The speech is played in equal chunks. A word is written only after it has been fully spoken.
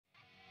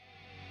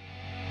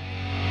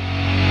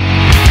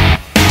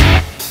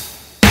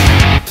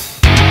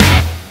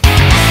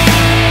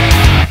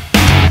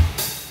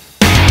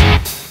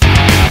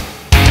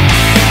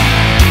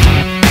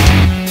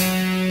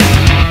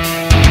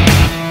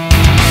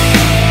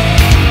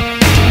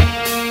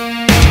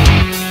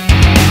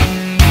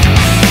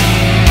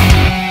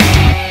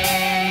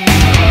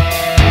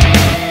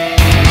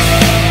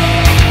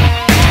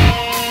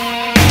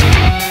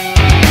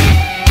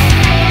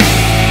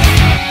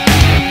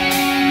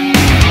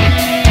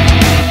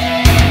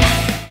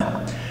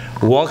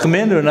Welcome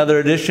into another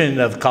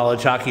edition of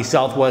College Hockey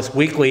Southwest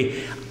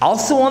Weekly.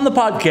 Also on the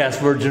podcast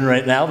version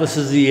right now. This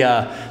is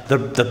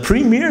the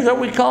premiere, is that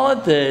what we call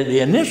it? The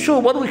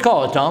initial, what do we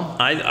call it, Tom?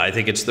 I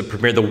think it's the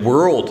premiere, the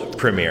world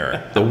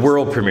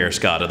premiere,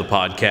 Scott, of the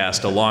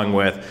podcast, along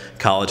with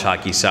College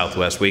Hockey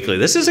Southwest Weekly.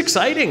 This is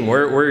exciting.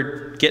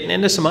 We're getting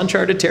into some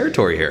uncharted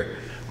territory here.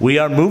 We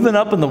are moving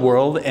up in the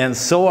world, and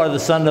so are the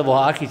Sun Devil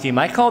hockey team.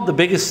 I call it the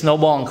biggest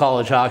snowball in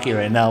college hockey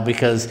right now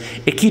because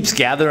it keeps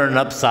gathering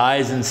up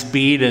size and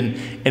speed, and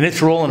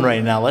it's rolling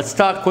right now. Let's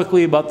talk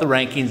quickly about the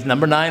rankings.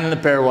 Number 9 in the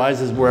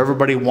pairwise is where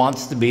everybody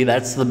wants to be.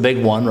 That's the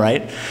big one,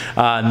 right?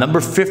 Number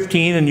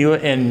 15 in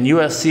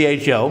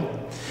USCHO,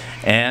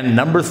 and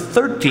number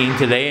 13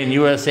 today in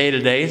USA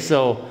Today.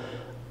 So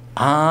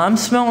I'm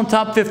smelling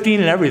top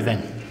 15 in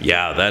everything.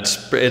 Yeah,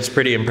 it's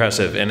pretty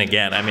impressive. And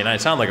again, I mean, I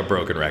sound like a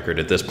broken record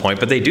at this point,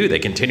 but they do. They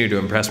continue to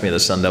impress me, the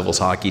Sun Devils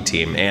hockey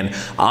team. And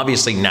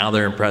obviously now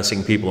they're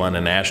impressing people on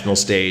a national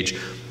stage.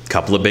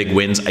 Couple of big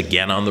wins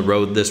again on the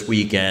road this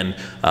weekend.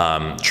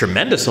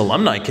 Tremendous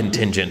alumni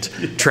contingent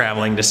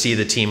traveling to see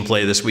the team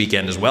play this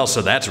weekend as well.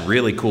 So that's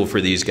really cool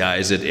for these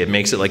guys. It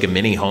makes it like a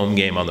mini home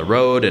game on the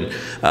road.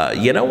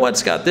 And you know what,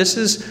 Scott? This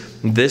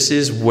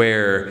is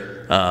where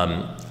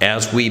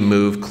as we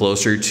move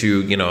closer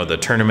to the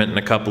tournament in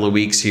a couple of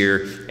weeks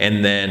here,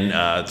 and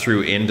then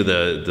through into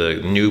the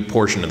new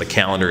portion of the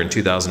calendar in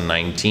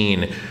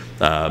 2019.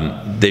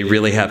 They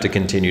really have to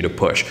continue to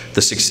push.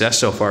 The success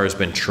so far has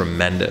been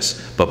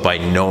tremendous, but by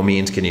no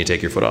means can you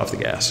take your foot off the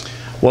gas.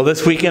 Well,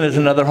 this weekend is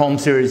another home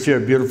series here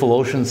at beautiful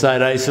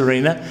Oceanside Ice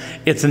Arena.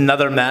 It's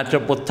another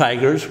matchup with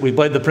Tigers. We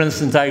played the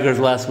Princeton Tigers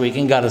last week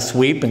and got a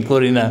sweep,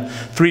 including a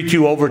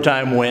 3-2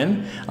 overtime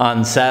win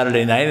on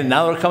Saturday night. And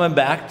now they're coming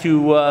back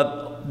to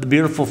the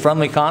beautiful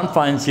friendly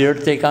confines here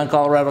to take on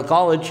Colorado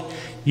College.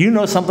 You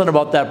know something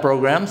about that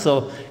program,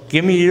 so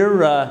give me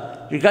your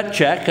gut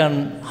check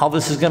on how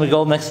this is going to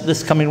go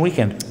this coming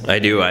weekend. I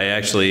do. I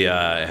actually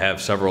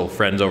have several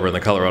friends over in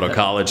the Colorado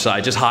College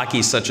side. Just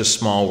hockey's such a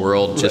small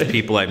world. Just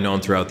people I've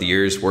known throughout the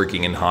years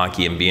working in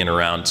hockey and being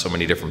around so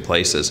many different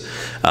places.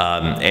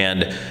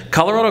 And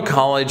Colorado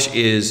College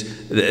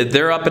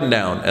they're up and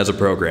down as a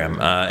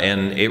program.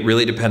 And it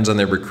really depends on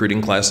their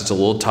recruiting class. It's a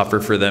little tougher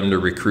for them to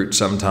recruit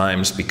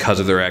sometimes because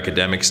of their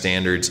academic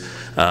standards,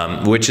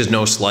 which is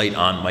no slight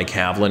on Mike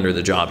Havland or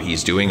the job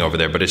he's doing over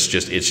there. But it's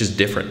just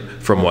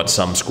different from what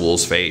some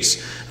schools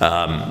face.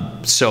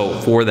 So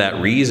for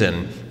that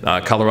reason,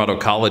 Colorado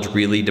College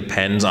really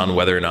depends on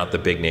whether or not the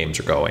big names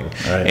are going.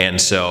 Right.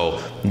 And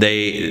so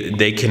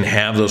they can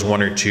have those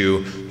one or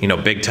two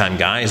big time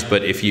guys,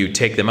 but if you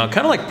take them out,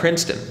 kind of like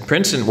Princeton,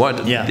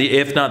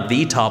 if not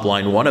the top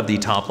line, one of the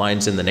top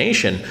lines in the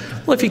nation,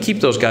 well, if you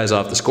keep those guys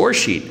off the score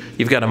sheet,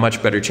 you've got a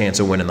much better chance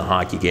of winning the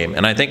hockey game.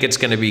 And I think it's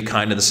going to be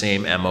kind of the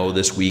same MO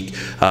this week.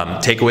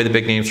 Take away the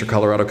big names for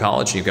Colorado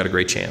College and you've got a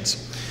great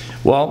chance.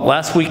 Well,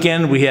 last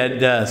weekend we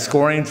had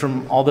scoring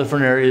from all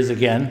different areas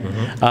again.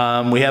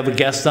 Mm-hmm. We have a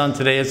guest on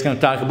today that's going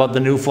to talk about the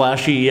new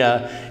flashy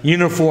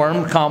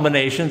uniform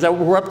combinations.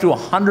 We're up to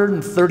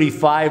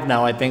 135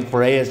 now, I think, for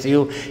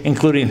ASU,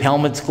 including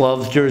helmets,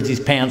 gloves, jerseys,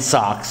 pants,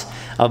 socks,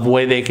 of the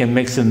way they can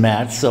mix and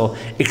match. So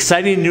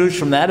exciting news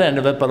from that end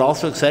of it, but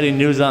also exciting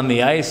news on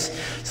the ice.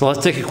 So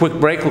let's take a quick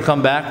break. We'll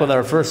come back with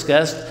our first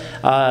guest,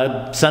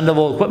 Sun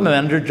Devil Equipment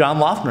Manager John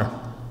Loeffner.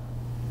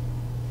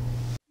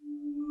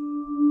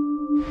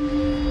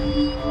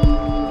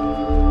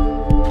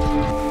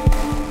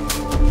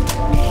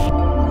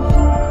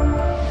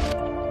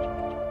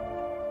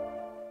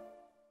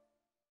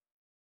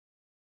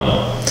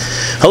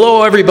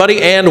 Hello,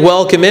 everybody, and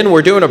welcome in.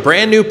 We're doing a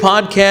brand new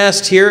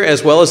podcast here,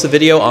 as well as the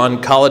video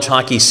on College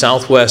Hockey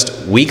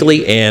Southwest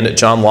Weekly, and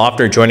John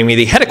Loeffner joining me,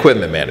 the head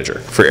equipment manager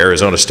for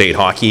Arizona State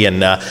Hockey.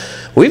 And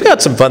we've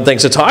got some fun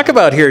things to talk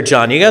about here,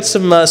 John. You got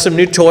some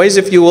new toys,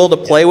 if you will, to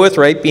play with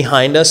right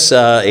behind us.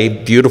 A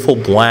beautiful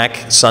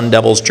black Sun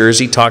Devils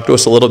jersey. Talk to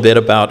us a little bit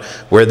about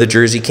where the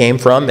jersey came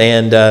from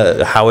and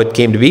how it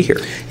came to be here.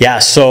 Yeah,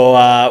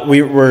 so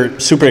we were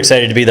super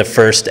excited to be the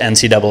first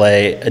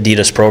NCAA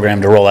Adidas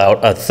program to roll out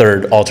a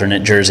third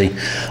alternate jersey.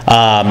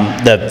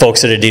 The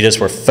folks at Adidas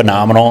were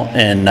phenomenal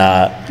in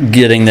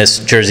getting this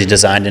jersey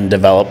designed and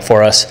developed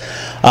for us.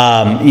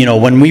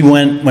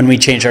 When we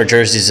changed our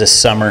jerseys this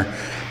summer,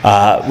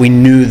 we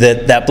knew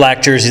that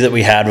black jersey that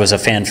we had was a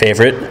fan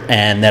favorite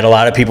and that a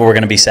lot of people were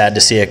going to be sad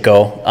to see it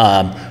go.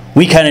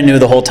 We kind of knew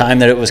the whole time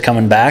that it was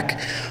coming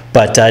back,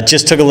 but it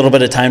just took a little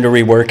bit of time to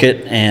rework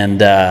it, and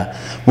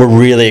we're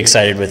really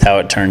excited with how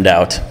it turned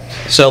out.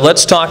 So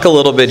let's talk a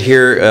little bit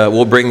here.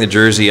 We'll bring the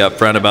jersey up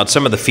front about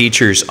some of the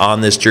features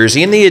on this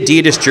jersey and the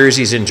Adidas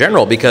jerseys in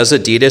general, because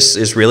Adidas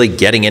is really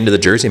getting into the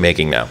jersey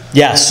making now.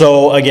 Yeah,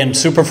 so again,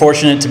 super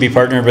fortunate to be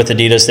partnered with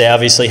Adidas. They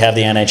obviously have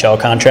the NHL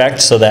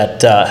contract, so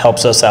that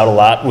helps us out a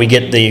lot. We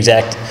get the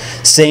exact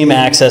same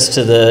access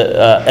to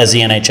as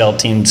the NHL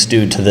teams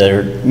do to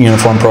their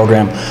uniform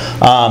program.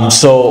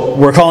 So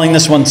we're calling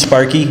this one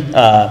Sparky.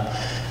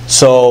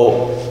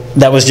 So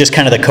that was just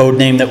kind of the code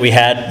name that we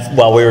had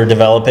while we were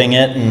developing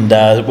it,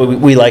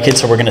 and we like it,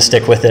 so we're going to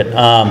stick with it.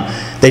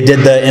 They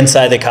did the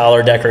inside the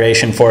collar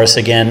decoration for us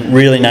again,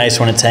 really nice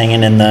when it's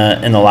hanging in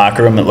the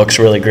locker room. It looks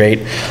really great.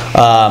 We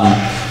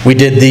have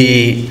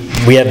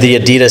the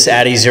Adidas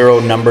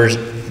Adizero numbers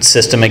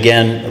system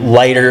again,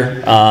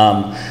 lighter.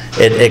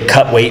 It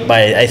cut weight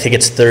by, I think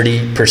it's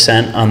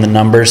 30% on the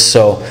numbers,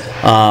 so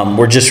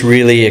we're just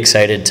really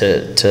excited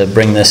to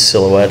bring this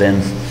silhouette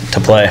in to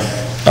play.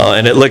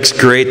 And it looks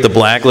great. The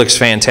black looks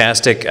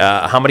fantastic.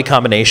 How many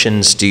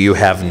combinations do you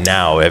have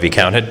now? Have you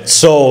counted?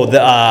 So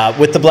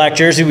with the black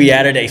jersey, we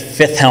added a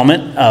 5th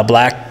helmet, a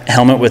black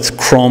helmet with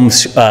chrome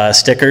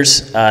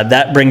stickers.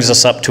 That brings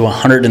us up to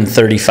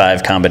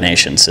 135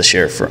 combinations this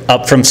year,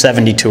 up from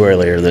 72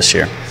 earlier this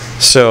year.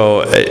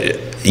 So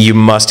you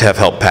must have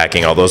help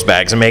packing all those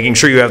bags and making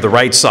sure you have the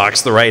right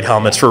socks, the right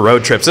helmets for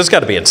road trips. It's got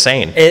to be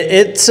insane.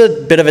 It's a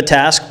bit of a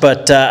task,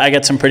 but I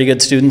got some pretty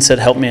good students that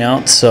help me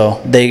out, so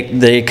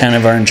they kind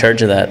of are in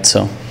charge of that.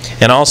 So.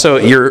 And also,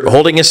 you're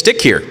holding a stick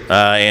here,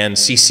 and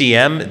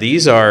CCM,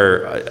 these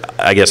are,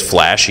 I guess,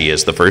 flashy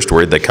is the first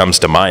word that comes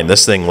to mind.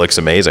 This thing looks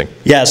amazing.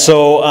 Yeah,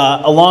 so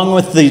along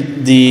with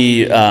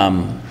the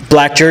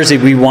black jersey,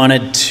 we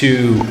wanted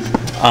to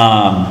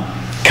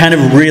kind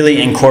of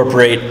really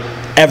incorporate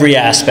every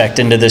aspect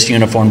into this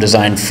uniform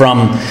design,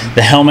 from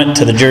the helmet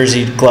to the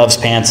jersey, gloves,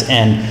 pants,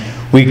 and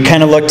we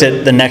kind of looked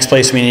at the next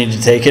place we needed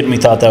to take it, and we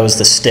thought that was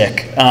the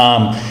stick.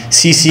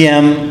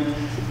 CCM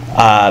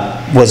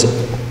was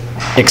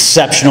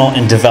exceptional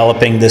in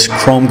developing this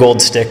chrome gold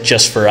stick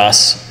just for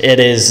us.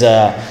 It's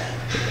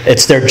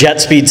their jet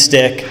speed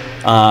stick,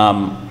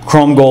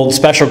 chrome gold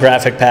special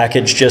graphic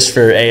package just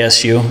for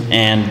ASU,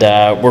 and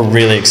we're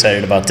really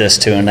excited about this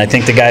too, and I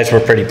think the guys were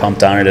pretty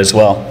pumped on it as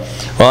well.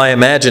 Well, I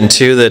imagine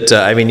too that,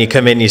 I mean, you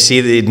come in, you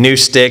see the new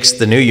sticks,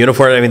 the new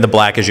uniform. I mean, the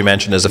black, as you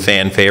mentioned, is a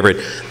fan favorite.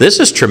 This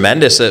is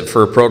tremendous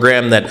for a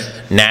program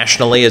that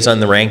nationally is on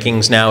the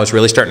rankings now, is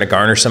really starting to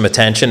garner some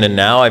attention, and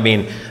now, I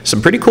mean,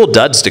 some pretty cool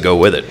duds to go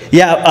with it.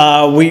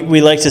 Yeah, we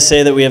like to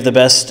say that we have the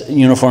best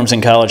uniforms in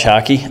college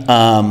hockey.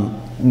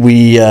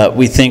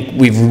 We think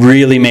we've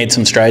really made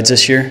some strides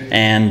this year,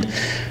 and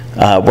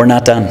we're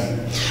not done.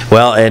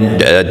 Well,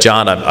 and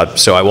John,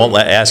 so I won't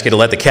ask you to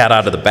let the cat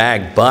out of the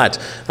bag, but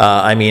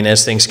I mean,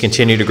 as things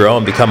continue to grow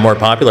and become more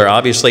popular,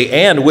 obviously,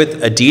 and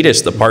with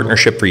Adidas, the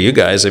partnership for you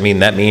guys, I mean,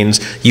 that means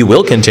you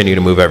will continue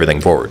to move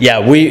everything forward. Yeah,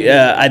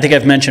 I think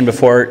I've mentioned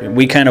before,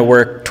 we kind of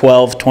work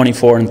 12,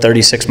 24, and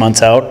 36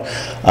 months out,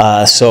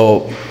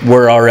 so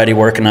we're already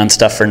working on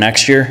stuff for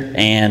next year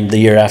and the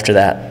year after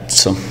that.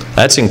 So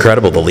that's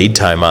incredible, the lead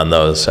time on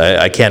those.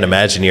 I can't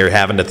imagine you're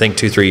having to think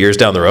 2-3 years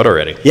down the road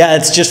already. Yeah,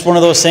 it's just one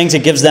of those things.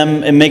 It gives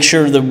them, and make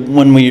sure that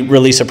when we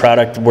release a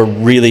product, we're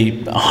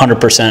really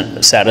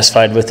 100%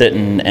 satisfied with it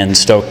and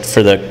stoked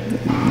for the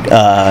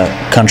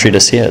country to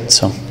see it.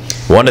 So.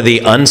 One of the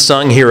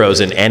unsung heroes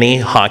in any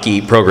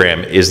hockey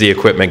program is the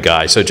equipment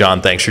guy. So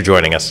John, thanks for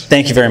joining us.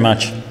 Thank you very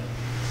much.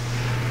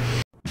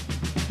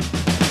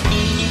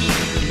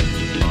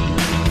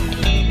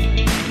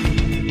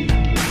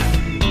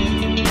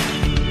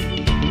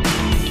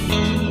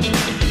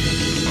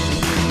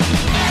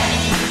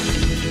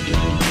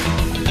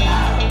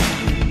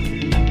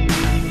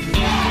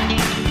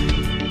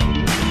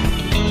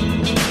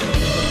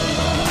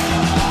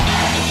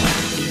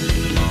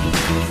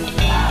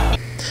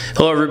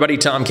 Hello everybody,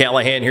 Tom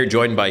Callahan here,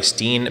 joined by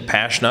Steen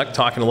Pashnuk,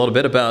 talking a little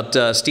bit about,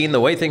 Steen, the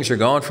way things are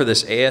going for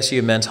this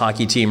ASU men's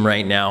hockey team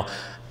right now.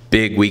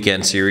 Big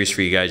weekend series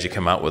for you guys. You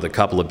come out with a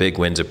couple of big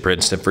wins at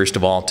Princeton. First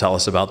of all, tell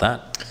us about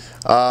that.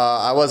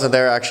 I wasn't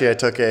there, actually. I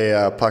took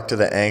a puck to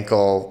the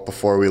ankle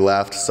before we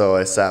left, so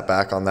I sat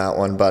back on that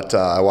one, but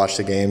I watched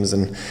the games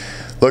and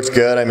looked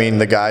good. I mean,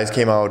 the guys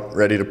came out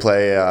ready to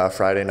play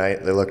Friday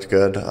night. They looked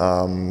good.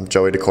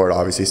 Joey Decourt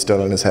obviously stood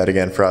on his head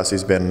again for us.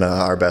 He's been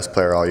our best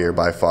player all year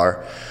by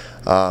far.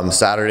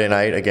 Saturday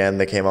night, again,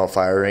 they came out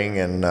firing,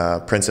 and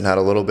Princeton had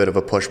a little bit of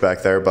a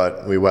pushback there,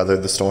 but we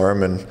weathered the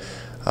storm and,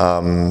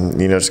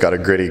 just got a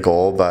gritty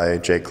goal by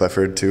Jake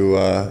Clifford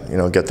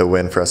to, get the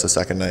win for us the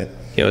second night.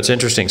 You know, it's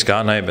interesting.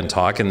 Scott and I have been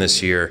talking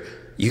this year.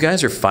 You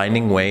guys are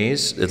finding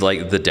ways,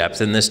 like the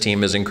depth in this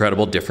team is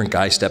incredible, different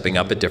guys stepping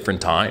up at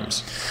different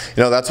times.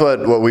 That's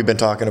what we've been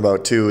talking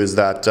about too, is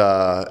that,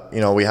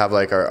 we have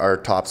like our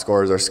top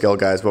scorers, our skill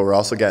guys, but we're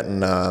also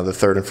getting the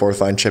third and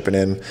fourth line chipping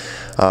in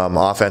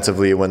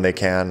offensively when they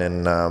can,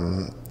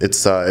 and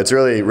it's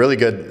really, really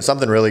good.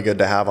 Something really good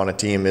to have on a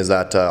team is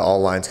that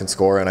all lines can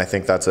score, and I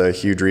think that's a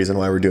huge reason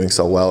why we're doing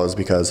so well, is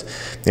because,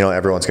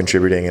 everyone's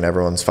contributing and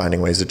everyone's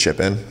finding ways to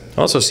chip in.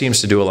 Also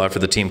seems to do a lot for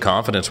the team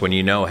confidence when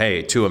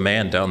hey, to a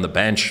man down the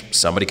bench,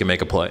 somebody can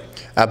make a play.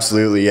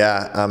 Absolutely,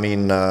 yeah. I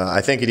mean,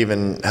 I think it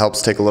even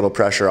helps take a little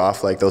pressure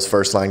off, like those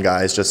first line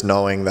guys, just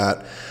knowing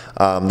that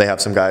they have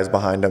some guys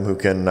behind them who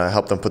can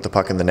help them put the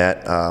puck in the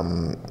net.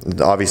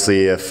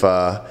 Obviously, if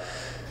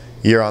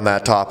you're on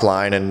that top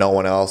line and no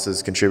one else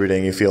is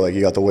contributing, you feel like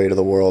you got the weight of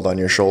the world on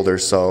your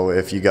shoulders. So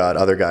if you got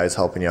other guys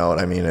helping you out,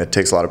 I mean, it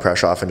takes a lot of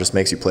pressure off and just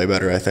makes you play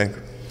better, I think.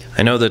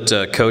 I know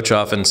that Coach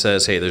often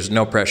says, hey, there's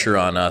no pressure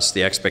on us.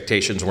 The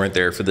expectations weren't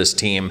there for this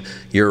team.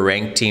 You're a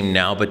ranked team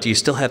now, but do you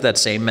still have that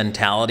same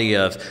mentality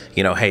of,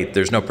 hey,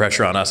 there's no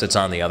pressure on us, it's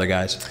on the other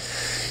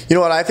guys? You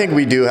know what, I think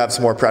we do have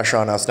some more pressure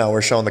on us now.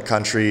 We're showing the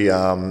country,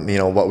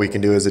 what we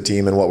can do as a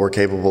team and what we're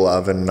capable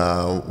of, and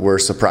we're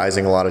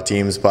surprising a lot of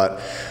teams.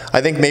 But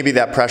I think maybe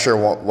that pressure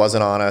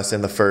wasn't on us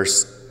in the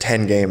first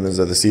 10 games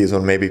of the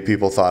season. Maybe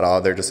people thought, oh,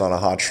 they're just on a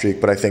hot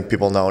streak. But I think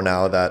people know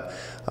now that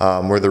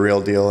we're the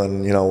real deal,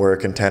 and we're a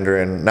contender.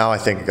 And now I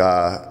think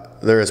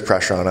there is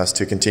pressure on us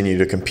to continue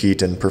to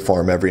compete and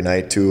perform every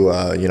night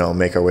to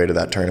make our way to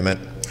that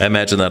tournament. I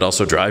imagine that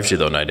also drives you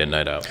though, night in,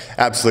 night out.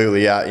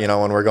 Absolutely, yeah.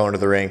 When we're going to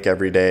the rink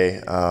every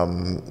day,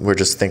 we're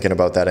just thinking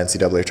about that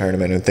NCAA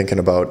tournament and thinking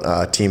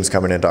about teams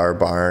coming into our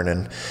barn,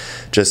 and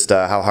just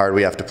how hard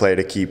we have to play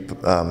to keep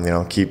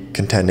keep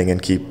contending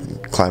and keep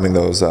climbing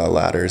those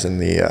ladders in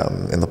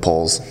the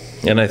polls.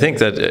 And I think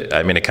that,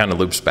 it kind of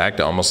loops back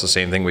to almost the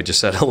same thing we just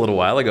said a little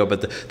while ago,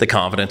 but the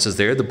confidence is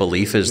there, the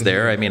belief is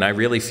there. I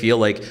really feel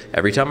like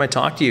every time I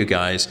talk to you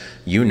guys,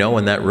 in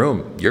that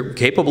room, you're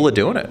capable of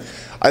doing it.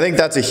 I think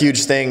that's a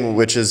huge thing,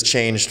 which has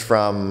changed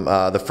from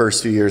the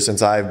first few years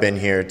since I've been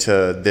here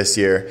to this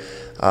year.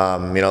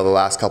 The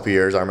last couple of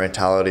years, our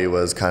mentality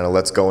was kind of,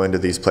 let's go into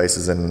these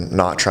places and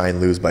not try and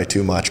lose by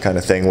too much kind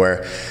of thing,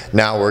 where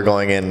now we're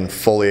going in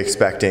fully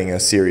expecting a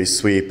series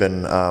sweep,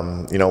 and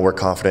we're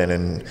confident,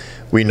 and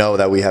we know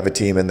that we have a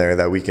team in there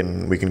that we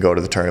can go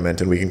to the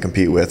tournament and we can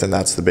compete with, and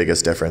that's the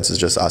biggest difference, is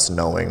just us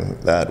knowing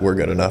that we're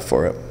good enough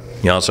for it.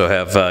 You also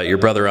have your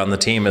brother on the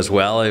team as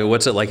well.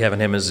 What's it like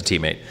having him as a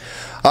teammate?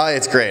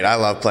 It's great. I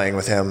love playing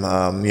with him.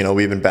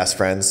 We've been best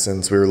friends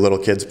since we were little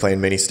kids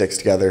playing mini sticks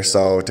together,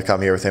 so to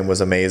come here with him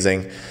was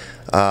amazing.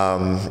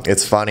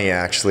 It's funny,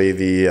 actually,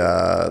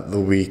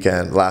 the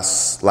weekend,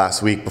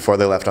 last week before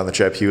they left on the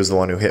trip, he was the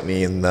one who hit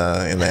me in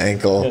the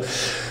ankle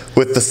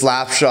with the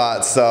slap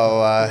shot,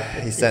 so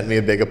he sent me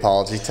a big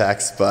apology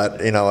text,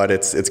 but you know what,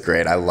 it's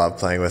great. I love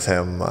playing with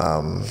him.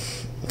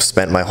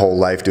 Spent my whole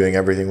life doing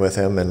everything with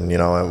him, and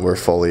we're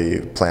fully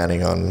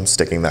planning on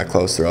sticking that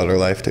close throughout our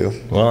life too.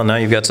 Well, now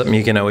you've got something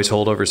you can always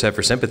hold over set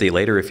for sympathy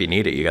later if you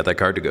need it. You got that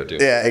card to go to.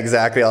 Yeah,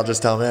 exactly. I'll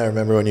just tell him, I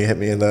remember when you hit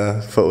me in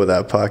the foot with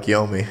that puck, you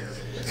owe me.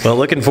 Well,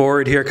 looking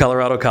forward here,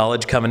 Colorado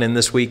College coming in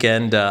this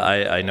weekend.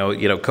 I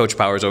know, Coach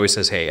Powers always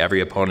says, hey,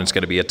 every opponent's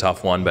going to be a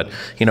tough one, but,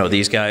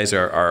 these guys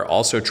are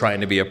also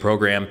trying to be a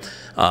program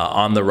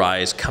on the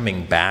rise,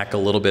 coming back a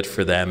little bit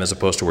for them as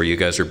opposed to where you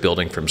guys are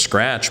building from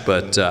scratch.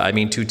 But,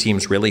 two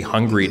teams really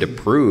hungry to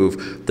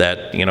prove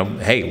that,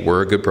 hey,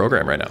 we're a good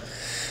program right now.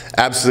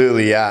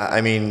 Absolutely,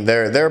 yeah.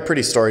 They're a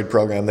pretty storied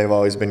program. They've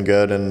always been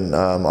good, and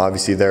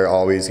obviously they're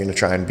always going to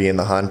try and be in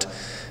the hunt.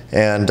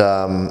 And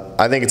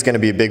I think it's going to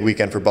be a big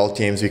weekend for both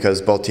teams,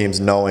 because both teams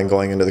knowing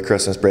going into the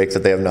Christmas break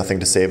that they have nothing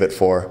to save it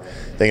for.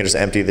 They can just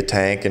empty the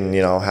tank and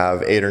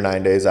have 8 or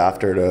 9 days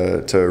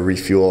after to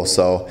refuel.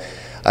 So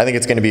I think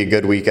it's going to be a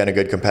good weekend, a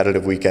good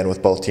competitive weekend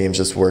with both teams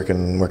just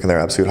working their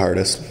absolute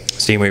hardest.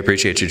 Steve, we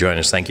appreciate you joining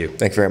us. Thank you.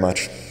 Thank you very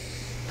much.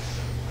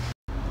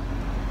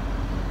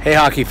 Hey,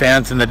 hockey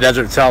fans in the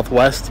Desert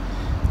Southwest.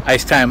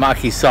 Ice Time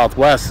Hockey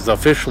Southwest is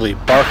officially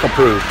bark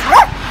approved.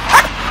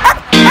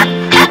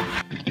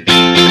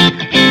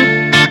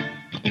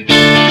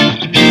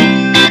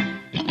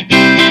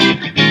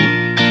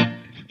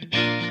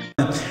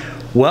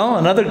 Well,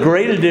 another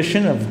great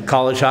edition of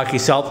College Hockey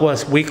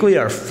Southwest Weekly,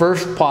 our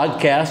first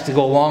podcast to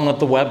go along with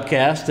the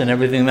webcast and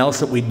everything else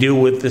that we do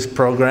with this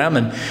program.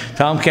 And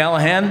Tom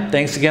Callahan,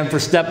 thanks again for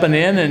stepping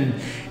in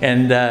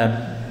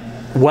and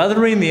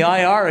weathering the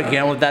IR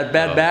again with that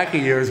bad back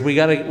of yours. We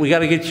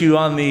gotta get you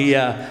on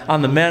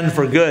the mend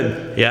for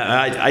good.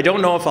 Yeah, I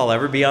don't know if I'll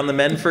ever be on the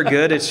mend for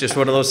good. It's just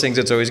one of those things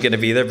that's always going to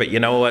be there. But you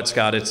know what,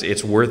 Scott?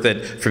 It's worth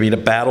it for me to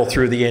battle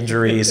through the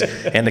injuries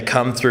and to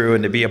come through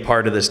and to be a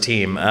part of this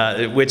team.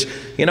 Which,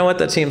 you know what,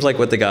 that seems like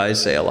what the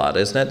guys say a lot,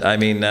 isn't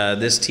it?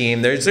 This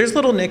team, there's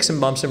little nicks and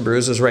bumps and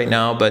bruises right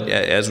now, but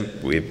as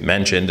we've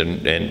mentioned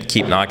and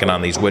keep knocking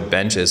on these wood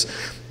benches,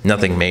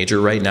 nothing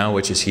major right now,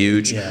 which is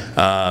huge.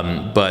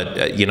 Yeah. But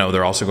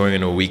they're also going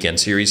into a weekend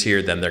series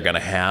here. Then they're going to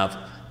have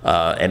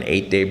an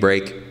 8-day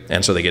break,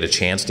 and so they get a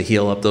chance to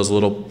heal up those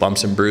little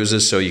bumps and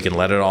bruises, so you can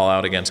let it all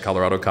out against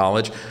Colorado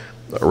College.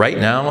 Right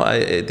now,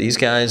 these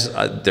guys,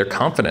 they're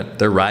confident.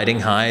 They're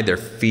riding high. They're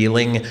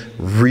feeling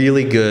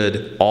really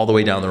good all the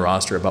way down the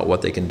roster about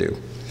what they can do.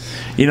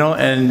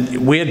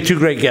 And we had two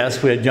great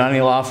guests. We had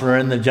Johnny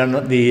Loeffler,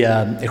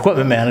 the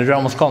equipment manager. I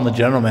almost call him the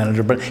general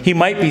manager, but he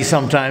might be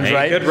sometimes, hey,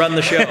 right? He could run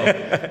the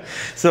show.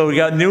 So we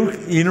got new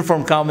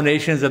uniform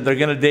combinations that they're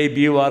going to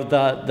debut out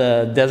at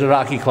the Desert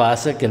Hockey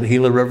Classic at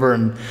Gila River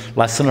in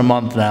less than a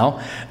month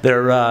now.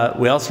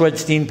 We also had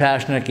Steen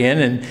Pashnik in,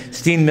 and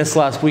Steen missed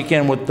last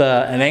weekend with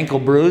an ankle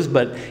bruise,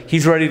 but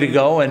he's ready to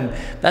go. And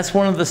that's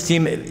one of the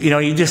team.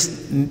 You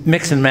just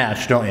mix and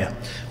match, don't you?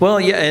 Well,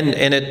 yeah,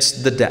 and it's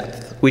the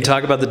depth. We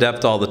talk about the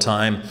depth all the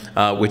time,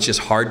 which is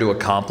hard to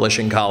accomplish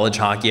in college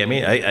hockey.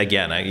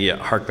 I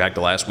hark back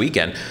to last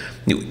weekend.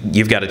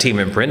 you've got a team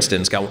in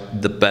Princeton's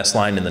got the best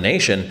line in the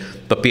nation,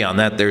 but beyond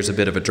that, there's a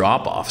bit of a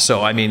drop off.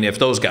 So I mean, if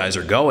those guys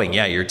are going,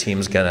 yeah, your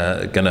team's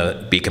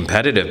gonna be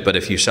competitive. But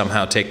if you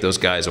somehow take those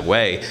guys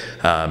away,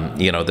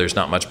 you know, there's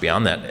not much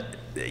beyond that.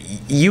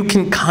 You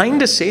can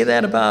kind of say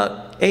that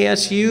about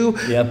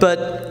ASU,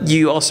 but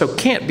you also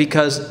can't,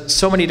 because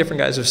so many different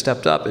guys have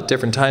stepped up at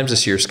different times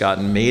this year, Scott,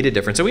 and made a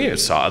difference. And we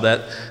saw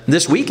that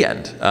this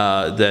weekend,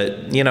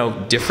 that, you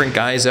know, different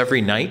guys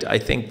every night. I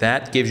think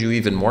that gives you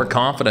even more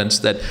confidence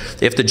that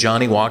if the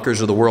Johnny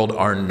Walkers of the world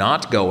are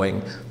not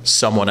going,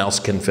 someone else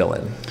can fill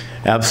in.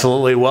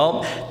 Absolutely.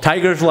 Well,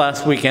 Tigers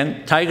last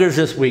weekend, Tigers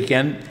this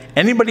weekend.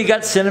 Anybody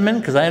got cinnamon?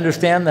 Because I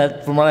understand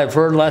that from what I've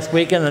heard last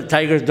weekend, the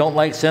Tigers don't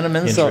like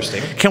cinnamon.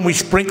 Interesting. So can we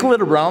sprinkle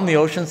it around the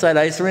Oceanside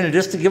Ice Arena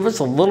just to give us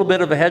a little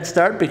bit of a head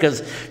start?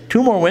 Because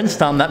 2 more wins,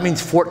 Tom, that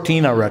means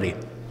 14 already.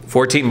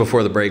 14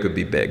 before the break would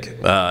be big.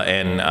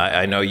 And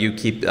I know you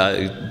keep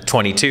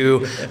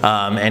 22,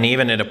 and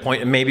even at a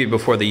point, maybe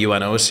before the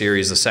UNO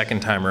series the second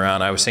time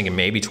around, I was thinking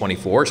maybe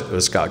 24,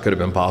 Scott, could have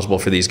been possible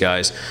for these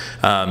guys.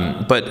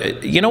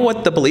 But you know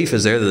what? The belief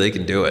is there that they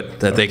can do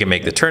it, that they can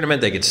make the tournament,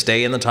 they could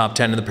stay in the top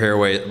 10 in the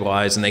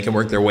pairwise, and they can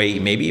work their way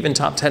maybe even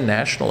top 10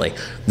 nationally.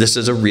 This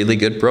is a really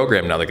good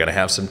program. Now they're going to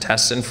have some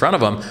tests in front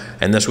of them,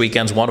 and this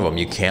weekend's one of them.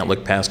 You can't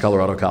look past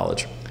Colorado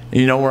College.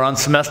 You know, we're on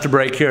semester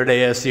break here at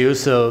ASU,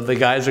 so the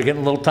guys are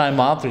getting a little time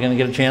off. They're going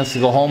to get a chance to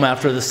go home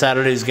after the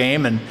Saturday's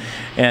game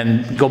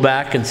and go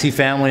back and see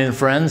family and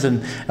friends.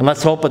 And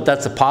let's hope that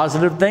that's a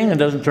positive thing and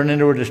doesn't turn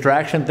into a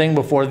distraction thing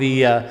before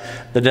the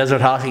Desert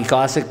Hockey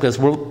Classic, because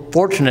we're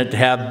fortunate to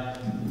have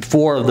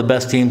 4 of the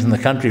best teams in the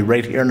country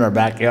right here in our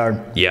backyard.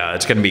 Yeah,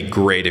 it's going to be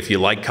great. If you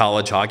like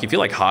college hockey, if you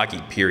like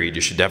hockey, period,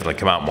 you should definitely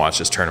come out and watch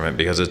this tournament,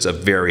 because it's a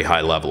very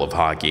high level of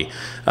hockey.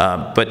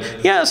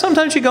 But yeah,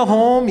 sometimes you go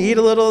home, you eat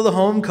a little of the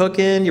home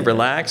cooking, you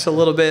relax a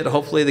little bit.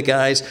 Hopefully the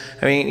guys,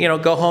 I mean, you know,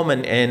 go home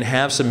and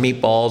have some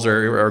meatballs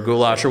or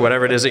goulash or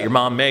whatever it is that your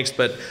mom makes,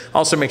 but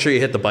also make sure you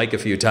hit the bike a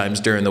few times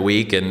during the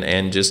week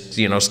and just,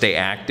 you know, stay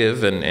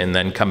active and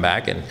then come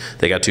back. And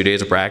they got 2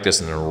 days of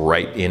practice and then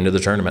right into the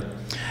tournament.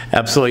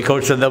 Absolutely.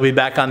 Coach said they'll be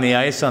back on the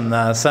ice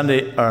on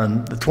Sunday, or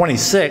on the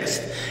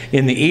 26th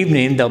in the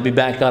evening. They'll be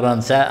back out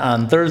on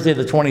Thursday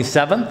the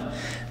 27th.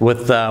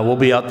 We'll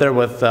be out there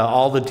with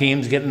all the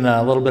teams getting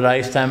a little bit of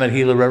ice time at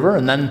Gila River,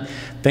 and then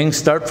things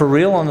start for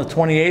real on the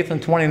 28th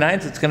and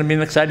 29th. It's going to be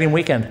an exciting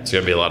weekend. It's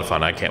going to be a lot of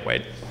fun. I can't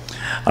wait.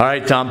 All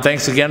right, Tom,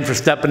 thanks again for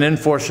stepping in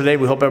for us today.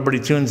 We hope everybody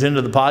tunes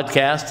into the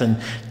podcast, and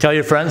tell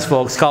your friends,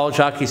 folks, College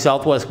Hockey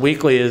Southwest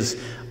Weekly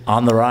is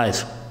on the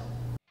rise.